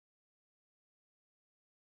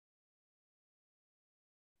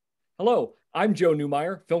Hello, I'm Joe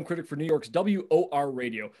Neumaier, film critic for New York's WOR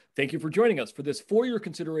Radio. Thank you for joining us for this for your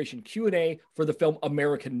consideration Q&A for the film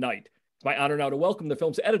American Night. It's my honor now to welcome the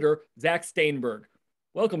film's editor, Zach Staenberg.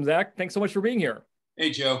 Welcome, Zach. Thanks so much for being here. Hey,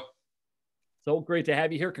 Joe. So great to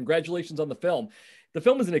have you here. Congratulations on the film. The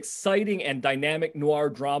film is an exciting and dynamic noir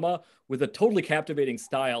drama with a totally captivating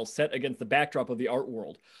style set against the backdrop of the art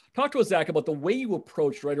world. Talk to us, Zach, about the way you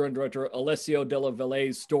approached writer and director Alessio Della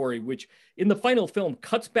Valle's story, which in the final film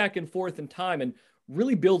cuts back and forth in time and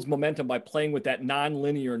really builds momentum by playing with that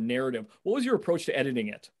non-linear narrative. What was your approach to editing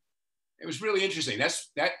it? It was really interesting.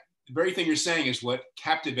 That very thing you're saying is what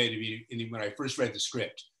captivated me when I first read the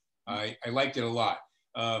script. I liked it a lot.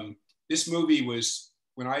 This movie was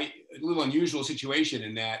a little unusual situation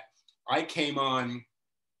in that I came on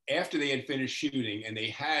after they had finished shooting and they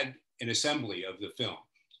had an assembly of the film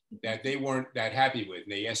that they weren't that happy with.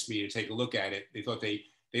 And they asked me to take a look at it. They thought they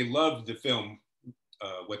loved the film,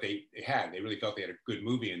 what they had. They really felt they had a good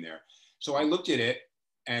movie in there. So I looked at it,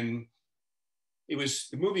 and the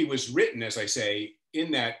movie was written, as I say,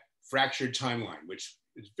 in that fractured timeline, which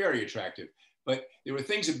is very attractive. But there were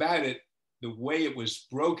things about it, the way it was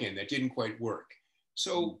broken, that didn't quite work.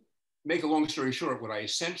 So, make a long story short, what I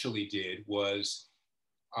essentially did was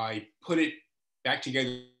I put it back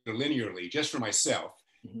together linearly just for myself,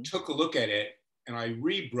 took a look at it, and I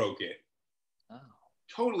rebroke it. Oh.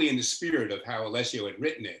 Totally in the spirit of how Alessio had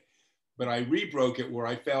written it. But I rebroke it where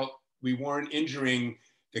I felt we weren't injuring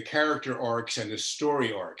the character arcs and the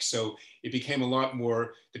story arcs. So it became a lot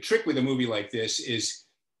more, the trick with a movie like this is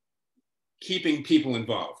keeping people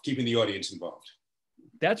involved, keeping the audience involved.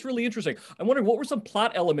 That's really interesting. I'm wondering, what were some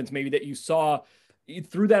plot elements maybe that you saw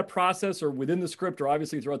through that process or within the script, or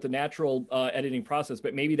obviously throughout the natural editing process,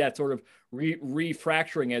 but maybe that sort of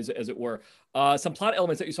refracturing as it were, some plot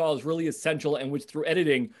elements that you saw as really essential and which through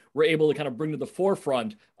editing were able to kind of bring to the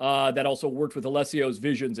forefront that also worked with Alessio's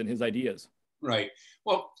visions and his ideas. Right.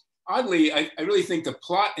 Well, oddly, I really think the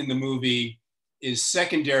plot in the movie is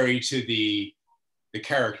secondary to the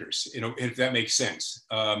characters, if that makes sense.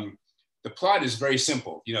 The plot is very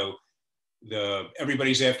simple.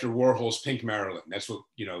 Everybody's after Warhol's Pink Marilyn. That's what,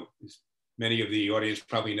 many of the audience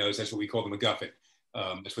probably knows. That's what we call the MacGuffin.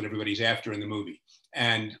 That's what everybody's after in the movie.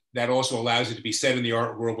 And that also allows it to be set in the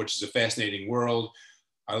art world, which is a fascinating world.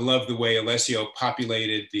 I love the way Alessio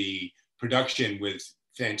populated the production with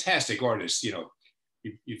fantastic artists,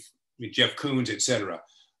 you've Jeff Koons, et cetera.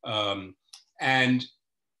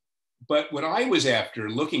 But what I was after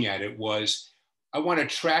looking at it was, I want to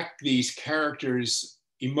track these characters'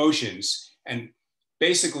 emotions. And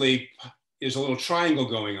basically, there's a little triangle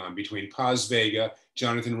going on between Paz Vega,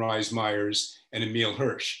 Jonathan Rhys Meyers, and Emile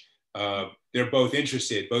Hirsch. They're both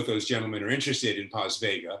interested, both those gentlemen are interested in Paz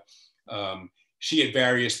Vega. She, at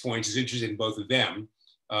various points, is interested in both of them.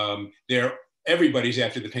 Everybody's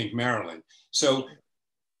after the Pink Marilyn. So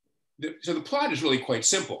the plot is really quite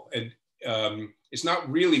simple. And it's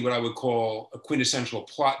not really what I would call a quintessential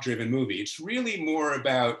plot-driven movie. It's really more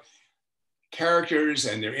about characters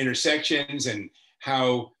and their intersections and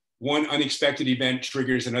how one unexpected event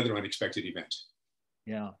triggers another unexpected event.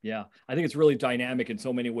 Yeah. I think it's really dynamic in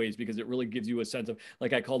so many ways because it really gives you a sense of,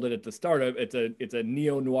 like I called it at the start, it's a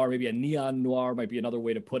neo-noir, maybe a neon noir might be another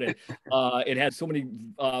way to put it. It has so many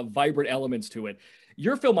vibrant elements to it.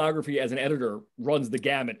 Your filmography as an editor runs the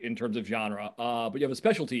gamut in terms of genre, but you have a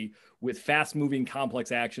specialty with fast-moving,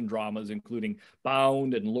 complex action dramas, including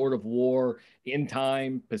Bound and Lord of War, In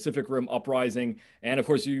Time, Pacific Rim Uprising, and of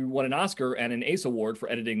course you won an Oscar and an ACE Award for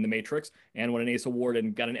editing The Matrix, and won an ACE Award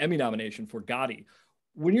and got an Emmy nomination for Gotti.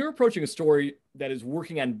 When you're approaching a story that is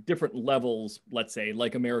working on different levels, let's say,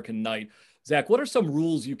 like American Night, Zach, what are some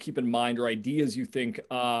rules you keep in mind or ideas you think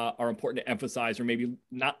are important to emphasize or maybe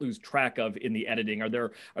not lose track of in the editing? Are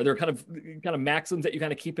there kind of maxims that you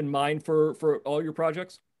kind of keep in mind for all your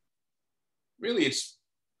projects? Really, it's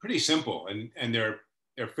pretty simple, and they're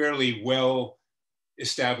fairly well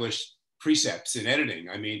established precepts in editing.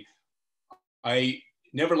 I mean, I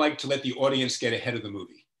never like to let the audience get ahead of the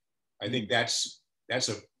movie. I think that's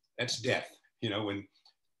death. When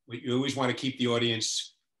you always want to keep the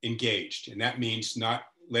audience engaged, and that means not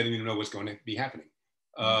letting them know what's going to be happening.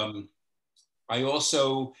 I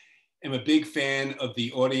also am a big fan of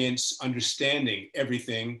the audience understanding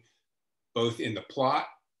everything, both in the plot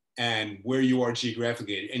and where you are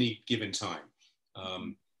geographically at any given time.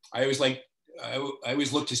 I always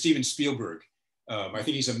look to Steven Spielberg. I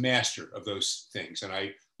think he's a master of those things, and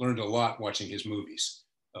I learned a lot watching his movies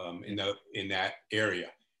in that area,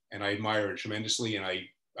 and I admire it tremendously, and I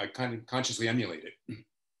kind of consciously emulate it.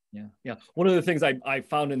 Yeah, yeah. One of the things I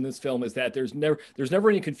found in this film is that there's never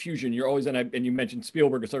any confusion. You're always, and you mentioned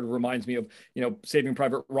Spielberg. It sort of reminds me of, Saving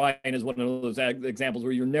Private Ryan is one of those examples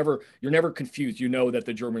where you're never confused. You know that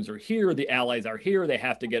the Germans are here, the Allies are here. They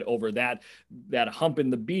have to get over that hump in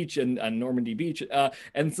the beach and on Normandy Beach.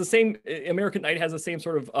 And it's the same. American Night has the same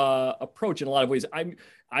sort of approach in a lot of ways.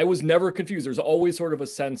 I was never confused. There's always sort of a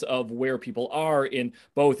sense of where people are in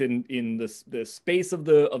both in the space of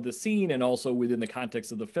the scene and also within the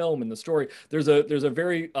context of the film and the story. There's a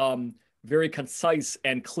very very concise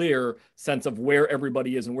and clear sense of where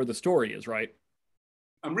everybody is and where the story is, right?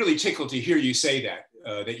 I'm really tickled to hear you say that,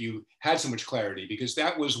 that you had so much clarity, because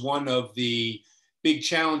that was one of the big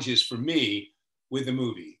challenges for me with the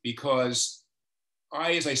movie. Because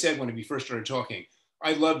as I said when we first started talking,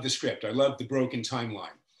 I loved the script. I loved the broken timeline.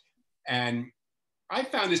 And I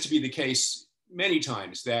found this to be the case many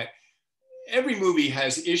times, that every movie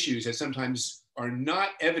has issues that sometimes are not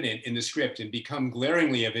evident in the script and become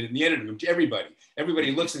glaringly evident in the editing room to everybody.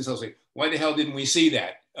 Everybody looks and says, like, why the hell didn't we see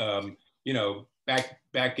that?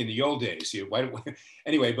 Back in the old days.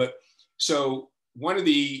 Anyway, but so one of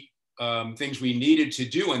the things we needed to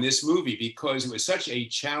do in this movie, because it was such a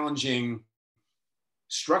challenging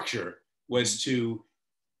structure, was to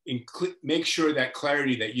make sure that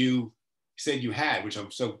clarity that you said you had, which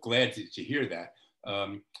I'm so glad to hear that,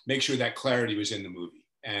 make sure that clarity was in the movie.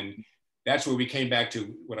 And that's where we came back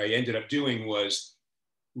to what I ended up doing, was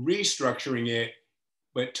restructuring it,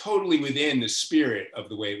 but totally within the spirit of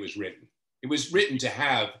the way it was written. It was written to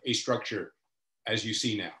have a structure as you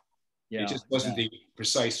see now. Yeah, it just wasn't the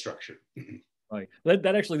precise structure. Right.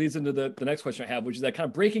 That actually leads into the next question I have, which is that kind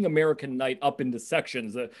of breaking American Night up into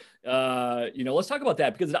sections. Let's talk about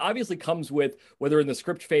that, because it obviously comes with, whether in the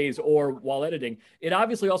script phase or while editing, it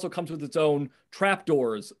obviously also comes with its own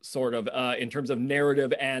trapdoors, sort of, in terms of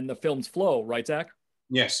narrative and the film's flow, right, Zach?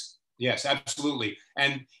 Yes, absolutely.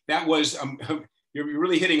 And that was, you're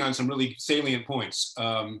really hitting on some really salient points.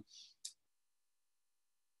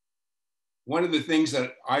 One of the things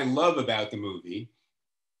that I love about the movie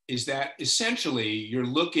is that essentially you're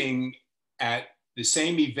looking at the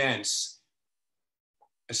same events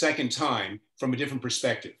a second time from a different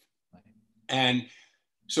perspective. And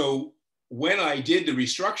so when I did the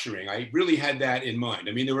restructuring, I really had that in mind.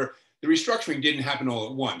 I mean, the restructuring didn't happen all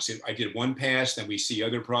at once. I did one pass, then we see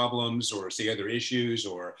other problems or see other issues,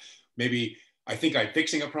 or maybe I think I'm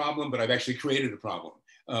fixing a problem, but I've actually created a problem.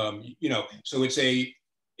 So it's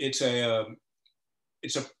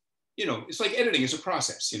like editing is a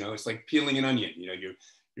process. It's like peeling an onion.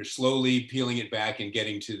 You're slowly peeling it back and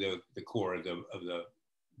getting to the core of the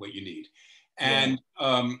what you need. And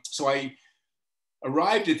so I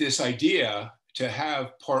arrived at this idea to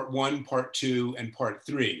have part 1, part 2, and part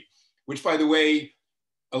 3, which, by the way,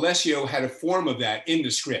 Alessio had a form of that in the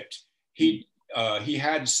script. He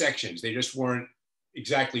had sections. They just weren't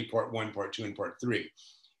exactly part 1, part 2, and part 3.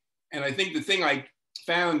 And I think the thing I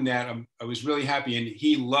found that I was really happy, and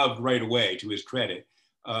he loved right away, to his credit.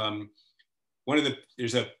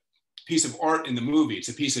 There's a piece of art in the movie. It's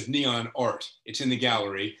a piece of neon art. It's in the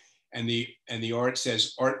gallery, and the art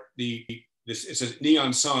says art. It's a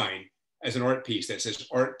neon sign as an art piece that says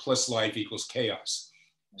art plus life equals chaos.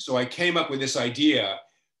 So I came up with this idea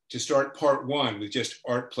to start part 1 with just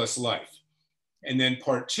art plus life, and then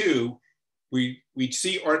part 2, we'd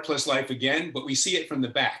see art plus life again, but we see it from the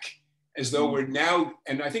back, as though we're now,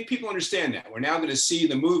 and I think people understand that, we're now going to see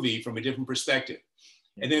the movie from a different perspective.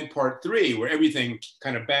 And then part 3, where everything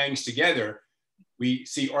kind of bangs together, we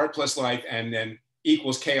see art plus life, and then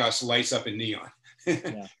equals chaos lights up in neon.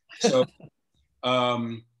 Yeah. So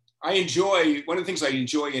I enjoy, one of the things I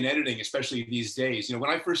enjoy in editing, especially these days, when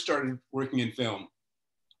I first started working in film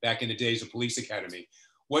back in the days of Police Academy,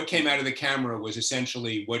 what came out of the camera was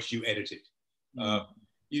essentially what you edited.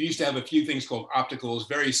 You used to have a few things called opticals,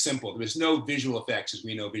 very simple. There was no visual effects as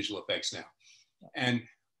we know visual effects now. And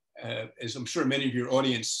as I'm sure many of your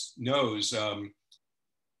audience knows,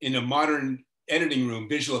 in a modern editing room,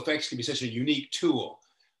 visual effects can be such a unique tool.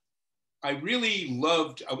 One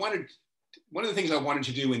of the things I wanted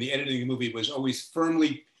to do in the editing of the movie was always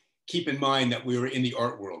firmly keep in mind that we were in the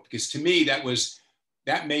art world, because to me,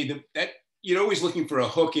 you're always looking for a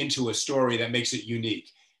hook into a story that makes it unique.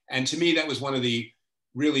 And to me, that was one of the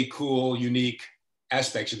really cool, unique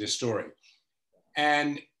aspects of this story.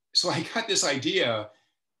 And so I got this idea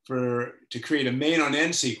to create a main on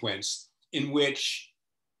end sequence in which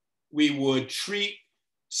we would treat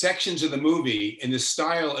sections of the movie in the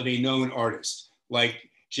style of a known artist, like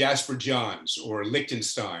Jasper Johns or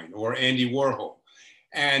Lichtenstein or Andy Warhol.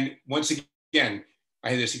 And once again, I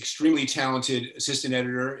had this extremely talented assistant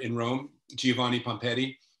editor in Rome, Giovanni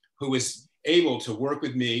Pompetti, who was able to work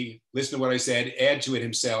with me, listen to what I said, add to it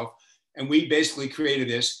himself. And we basically created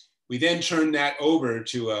this. We then turned that over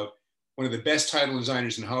to one of the best title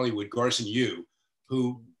designers in Hollywood, Garson Yu,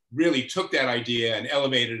 who really took that idea and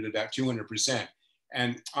elevated it about 200%.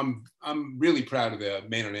 And I'm really proud of the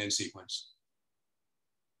man on end sequence.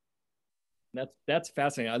 That's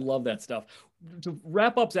fascinating. I love that stuff. To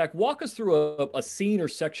wrap up, Zach, walk us through a scene or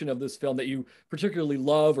section of this film that you particularly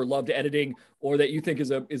love or loved editing, or that you think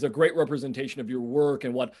is a great representation of your work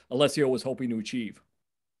and what Alessio was hoping to achieve.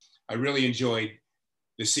 I really enjoyed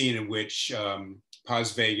the scene in which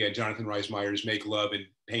Paz Vega, Jonathan Rhys Meyers make love and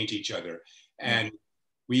paint each other. And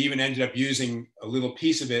we even ended up using a little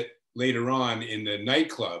piece of it later on in the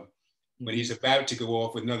nightclub when he's about to go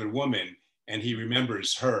off with another woman and he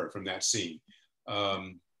remembers her from that scene.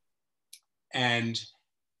 And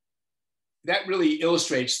that really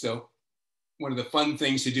illustrates one of the fun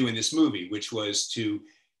things to do in this movie, which was to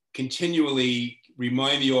continually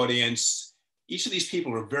remind the audience, each of these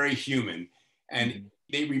people are very human and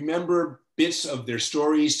they remember bits of their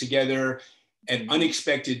stories together at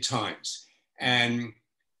unexpected times. And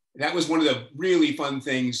that was one of the really fun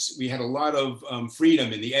things. We had a lot of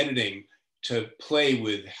freedom in the editing to play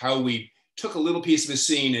with how we took a little piece of a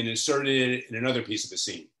scene and inserted it in another piece of a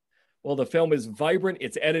scene. Well, the film is vibrant,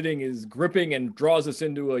 its editing is gripping and draws us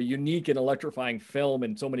into a unique and electrifying film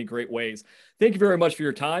in so many great ways. Thank you very much for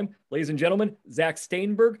your time. Ladies and gentlemen, Zach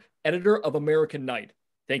Staenberg, editor of American Night.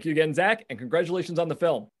 Thank you again, Zach, and congratulations on the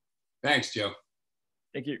film. Thanks, Joe.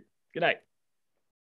 Thank you. Good night.